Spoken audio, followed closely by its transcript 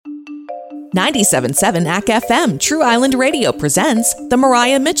97.7 AC FM True Island Radio presents the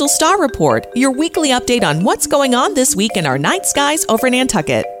Mariah Mitchell Star Report, your weekly update on what's going on this week in our night skies over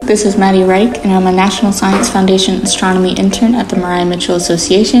Nantucket. This is Maddy Reich, and I'm a National Science Foundation astronomy intern at the Mariah Mitchell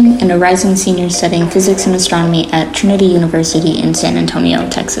Association and a rising senior studying physics and astronomy at Trinity University in San Antonio,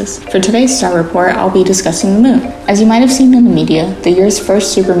 Texas. For today's Star Report, I'll be discussing the moon. As you might have seen in the media, the year's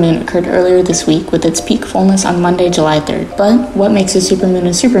first supermoon occurred earlier this week with its peak fullness on Monday, July 3rd. But what makes a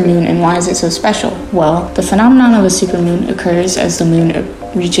supermoon and why is it so special? Well, the phenomenon of a supermoon occurs as the moon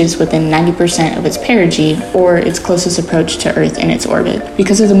reaches within 90% of its perigee, or its closest approach to Earth in its orbit.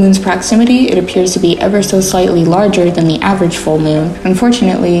 Because of the moon's proximity, it appears to be ever so slightly larger than the average full moon.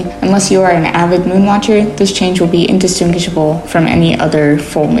 Unfortunately, unless you are an avid moon watcher, this change will be indistinguishable from any other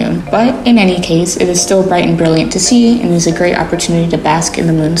full moon. But in any case, it is still bright and brilliant to see, and is a great opportunity to bask in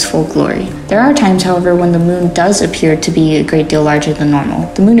the moon's full glory. There are times, however, when the moon does appear to be a great deal larger than normal.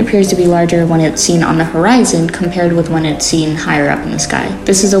 The moon appears to be larger when it's seen on the horizon compared with when it's seen higher up in the sky.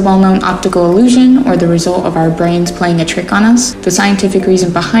 This is a well-known optical illusion, or the result of our brains playing a trick on us. The scientific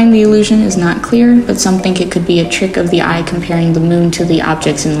reason behind the illusion is not clear, but some think it could be a trick of the eye comparing the moon to the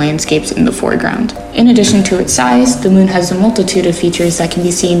objects and landscapes in the foreground. In addition to its size, the moon has a multitude of features that can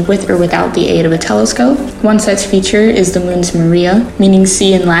be seen with or without the aid of a telescope. One such feature is the moon's maria, meaning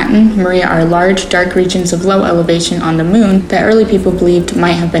sea in Latin. Maria are large, dark regions of low elevation on the moon that early people believed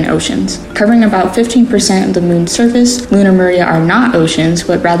might have been oceans. Covering about 15% of the moon's surface, lunar maria are not oceans,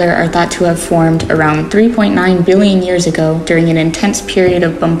 but rather are thought to have formed around 3.9 billion years ago during an intense period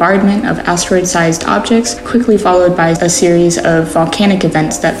of bombardment of asteroid-sized objects, quickly followed by a series of volcanic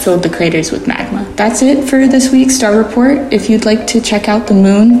events that filled the craters with magma. That's it for this week's Star Report. If you'd like to check out the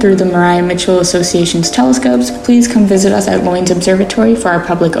moon through the Mariah Mitchell Association's telescopes, please come visit us at Loynes Observatory for our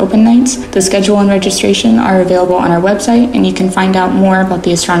public open nights. The schedule and registration are available on our website, and you can find out more about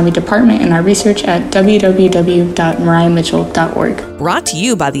the astronomy department and our research at www.mariahmitchell.org. Brought to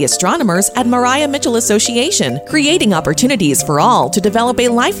you by the astronomers at Mariah Mitchell Association, creating opportunities for all to develop a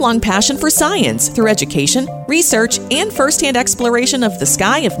lifelong passion for science through education, research, and first-hand exploration of the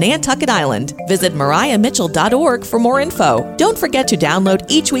sky of Nantucket Island. Visit mariahmitchell.org for more info. Don't forget to download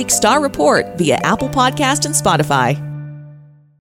each week's Star Report via Apple Podcast and Spotify.